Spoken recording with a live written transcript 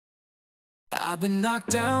I've been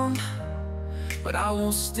knocked down, but I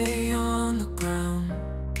won't stay on the ground.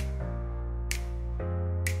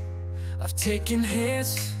 I've taken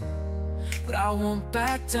hits, but I won't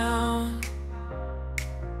back down.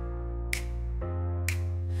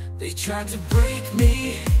 They tried to break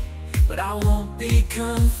me, but I won't be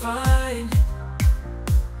confined.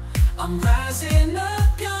 I'm rising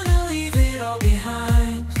up, gonna leave it all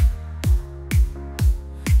behind.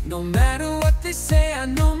 No matter what they say, I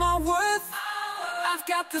know my worth. I've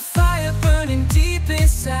got the fire burning deep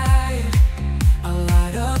inside. I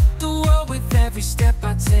light up the world with every step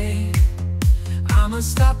I take. I'm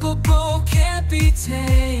unstoppable, can't be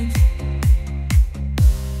tamed.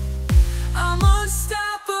 I'm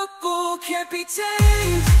unstoppable, can't be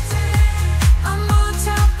tamed. I'm on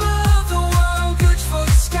top of the world, good for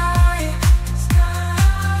the sky.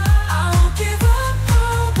 I won't give up,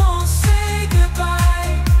 I won't say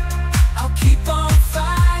goodbye. I'll keep on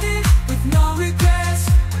fighting with no regrets.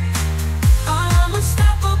 I'm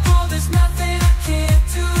unstoppable, there's nothing I can't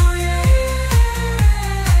do, yeah.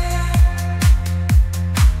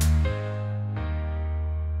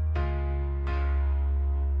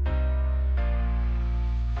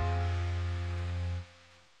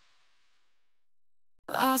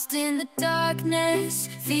 Lost in the darkness,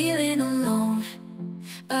 feeling alone.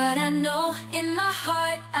 But I know in my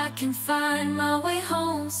heart I can find my way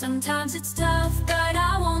home. Sometimes it's tough, but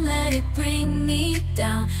I won't let it bring me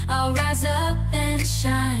down. I'll rise up and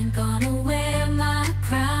shine, gonna wear my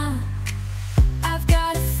crown. I've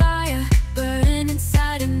got a fire burning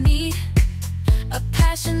inside of me, a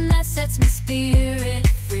passion that sets my spirit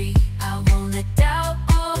free. I won't let doubt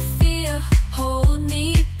or fear hold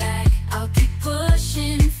me back. I'll keep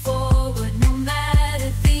pushing forward no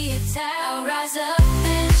matter the attack. I'll rise up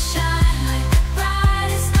and shine like the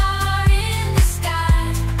brightest star in the sky.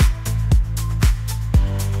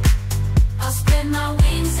 I'll spread my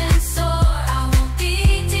wings and soar, I won't be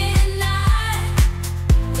denied.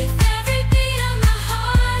 With every beat of my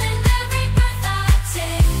heart and every breath I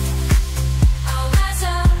take, I'll rise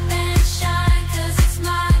up and shine, 'cause it's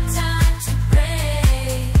my time to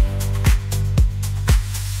break.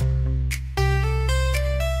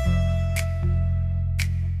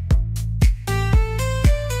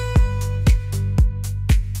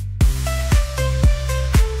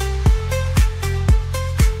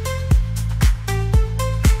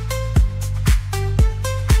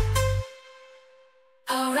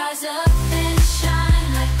 I'll rise up and shine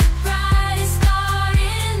like the brightest star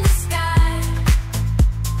in the sky.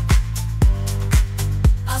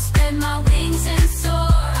 I'll spread my wings and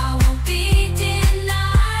soar, I won't be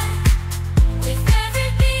denied. With every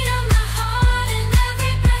beat of my heart and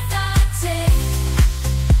every breath I take,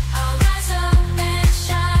 I'll rise up and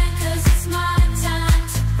shine, 'cause it's my time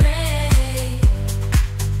to break.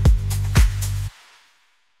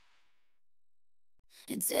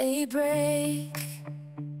 It's daybreak,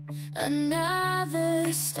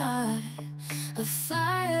 another star, a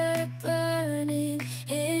fire burning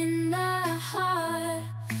in my heart.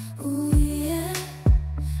 Ooh yeah,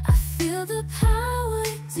 I feel the power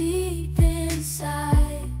deep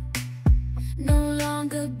inside. No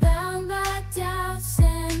longer bound by doubts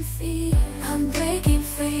and fear. I'm breaking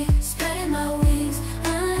free, spreading my wings,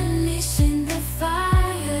 unleashing the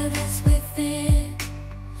fire that's within.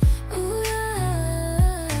 Ooh,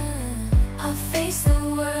 I'll face the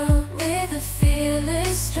world with a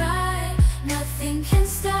fearless stride. Nothing can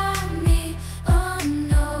stop me, oh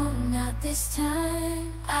no, not this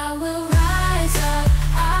time. I will rise up,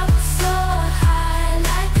 I will soar high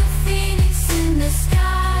like a phoenix in the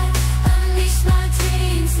sky. Unleash my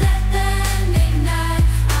dreams, let them ignite.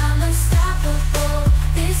 I'm unstoppable,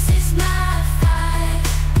 this is my fight.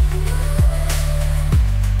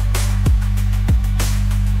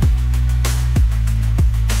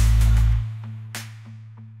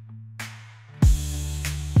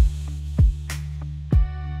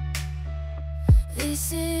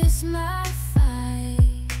 This is my fight.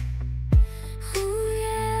 Ooh,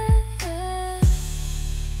 yeah.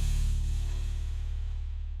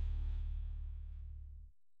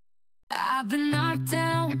 I've been knocked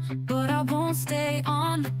down, but I won't stay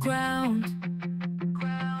on the ground.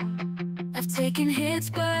 I've taken hits,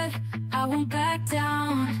 but I won't back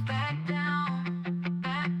down.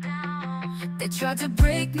 They tried to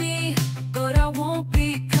break me, but I won't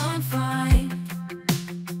be confined.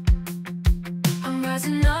 I'm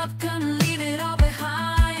rising up, gonna leave it all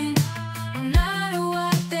behind. No matter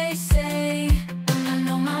what they say, I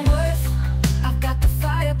know my worth. I've got the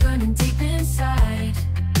fire burning deep inside.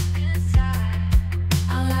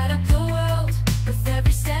 I light up the world with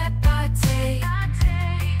every step I take.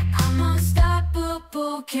 I'm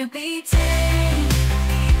unstoppable, to be tamed.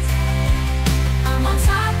 I'm on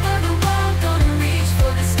top of the world, gonna reach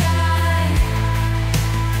for the sky.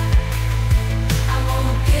 I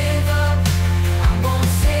won't give up, I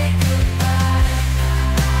won't say goodbye.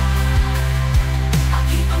 I'll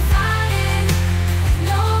keep on fighting, with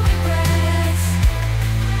no regrets.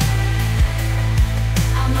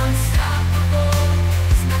 I'm unstoppable,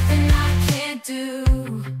 there's nothing I can't do.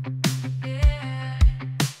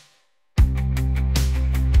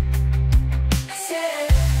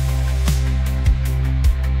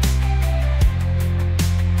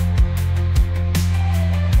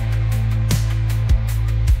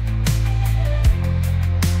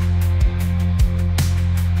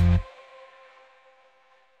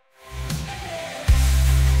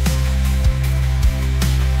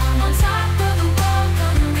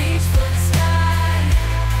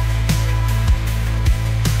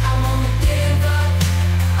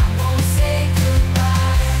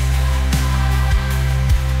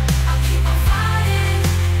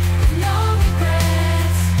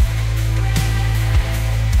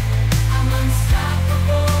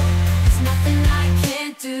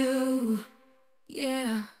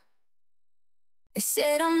 They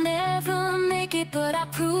said I'll never make it, but I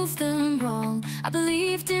proved them wrong. I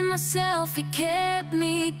believed in myself, it kept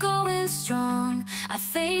me going strong. I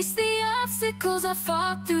faced the obstacles, I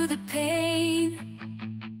fought through the pain.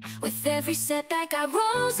 With every setback I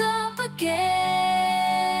rose up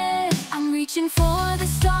again. I'm reaching for the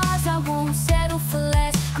stars, I won't settle for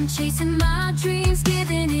less. I'm chasing my dreams,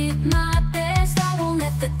 giving it my best. I won't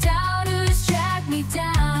let the doubters drag me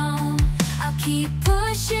down. I'll keep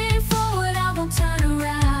pushing forward, I won't turn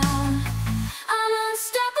around. I'm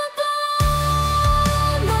unstoppable,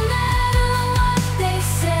 no matter what they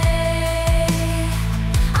say.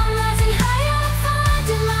 I'm rising higher,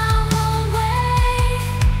 finding my own way.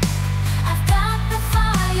 I've got the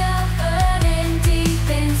fire burning deep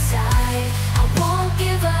inside. I won't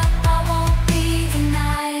give up, I won't be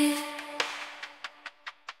denied.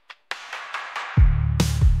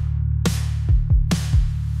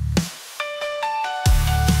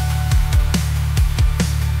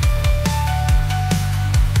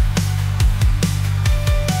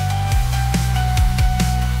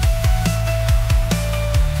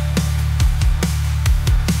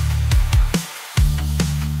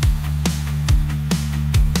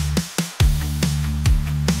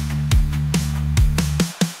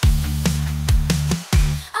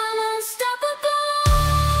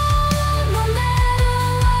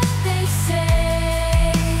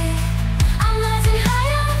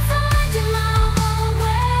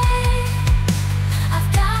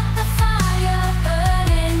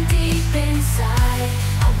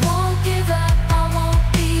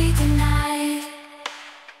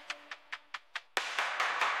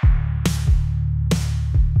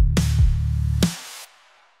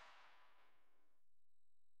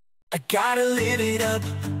 I gotta live it up,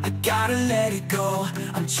 I gotta let it go.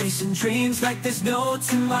 I'm chasing dreams like there's no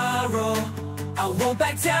tomorrow. I won't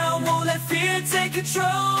back down, won't let fear take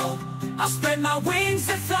control. I'll spread my wings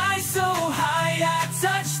and fly so high I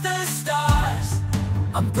touch the stars.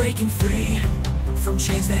 I'm breaking free from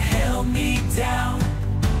chains that held me down.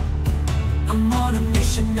 I'm on a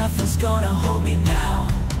mission, nothing's gonna hold me now.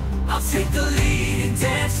 I'll take the lead and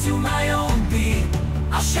dance to my own beat.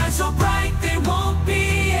 I'll shine so bright they won't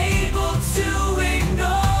be able to ignore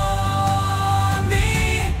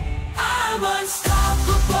me. I'm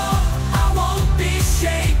unstoppable, I won't be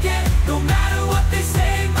shaken. No matter what they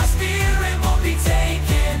say, my spirit won't be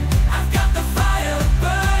taken. I've got the fire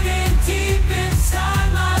burning deep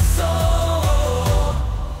inside my soul.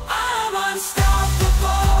 I'm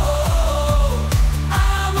unstoppable,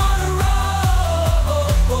 I'm on a roll.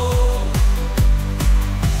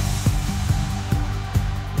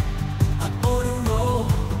 I'm on a roll.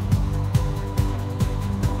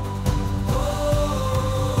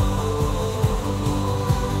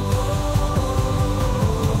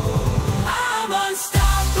 I'm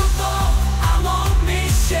unstoppable, I won't be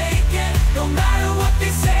shaken. No matter what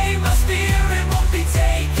they say, my spirit won't be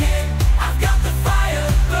taken. I've got the fire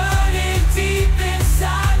burning deep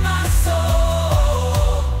inside my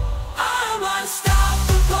soul. I'm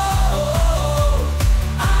unstoppable,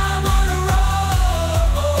 I'm on a roll.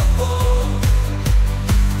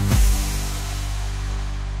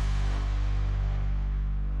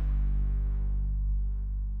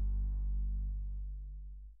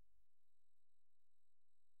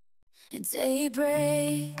 At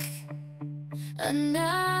daybreak,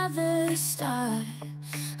 another star,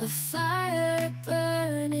 a fire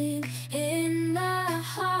burning in my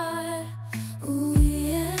heart. Ooh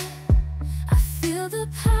yeah, I feel the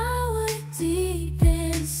power deep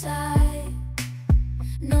inside.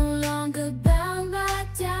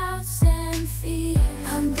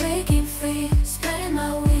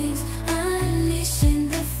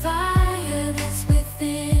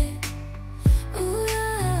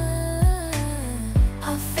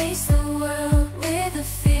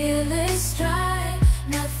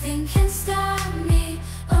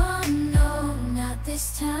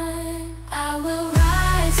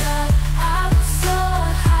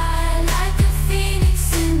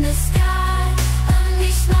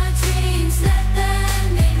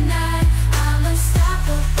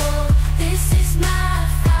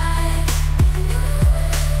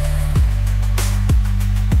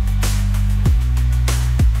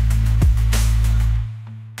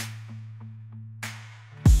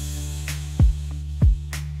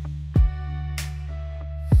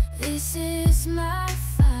 is my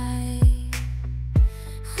fight.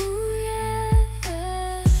 Ooh,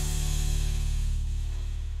 yeah.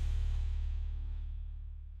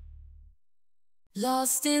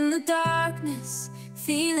 Lost in the darkness,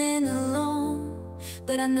 feeling alone,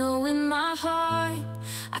 but I know in my heart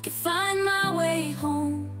I can find my way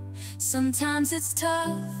home. Sometimes it's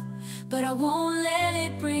tough, but I won't let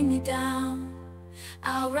it bring me down.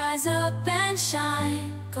 I'll rise up and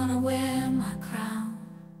shine, gonna wear my crown.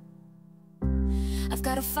 I've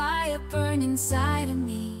got a fire burning inside of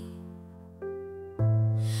me,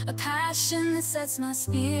 a passion that sets my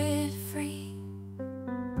spirit free.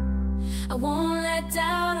 I won't let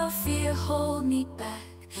doubt or fear hold me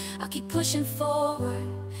back. I'll keep pushing forward,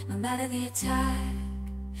 no matter the attack.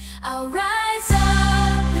 I'll rise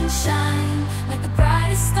up and shine like the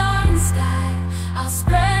brightest star in the sky.